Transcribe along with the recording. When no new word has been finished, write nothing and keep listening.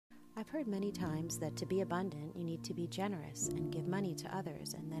I've heard many times that to be abundant, you need to be generous and give money to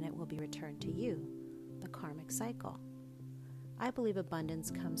others, and then it will be returned to you, the karmic cycle. I believe abundance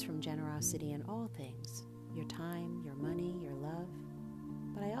comes from generosity in all things, your time, your money, your love,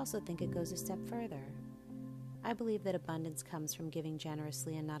 but I also think it goes a step further. I believe that abundance comes from giving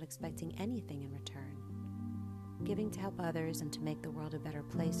generously and not expecting anything in return. Giving to help others and to make the world a better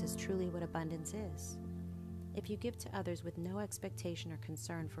place is truly what abundance is. If you give to others with no expectation or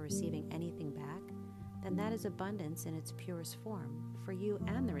concern for receiving anything back, then that is abundance in its purest form for you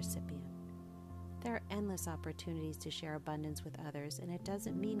and the recipient. There are endless opportunities to share abundance with others, and it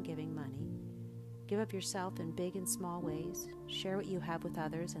doesn't mean giving money. Give up yourself in big and small ways, share what you have with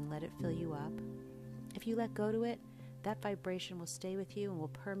others and let it fill you up. If you let go to it, that vibration will stay with you and will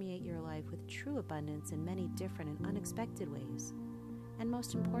permeate your life with true abundance in many different and unexpected ways. And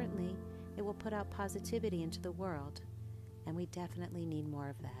most importantly, it will put out positivity into the world, and we definitely need more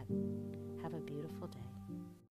of that.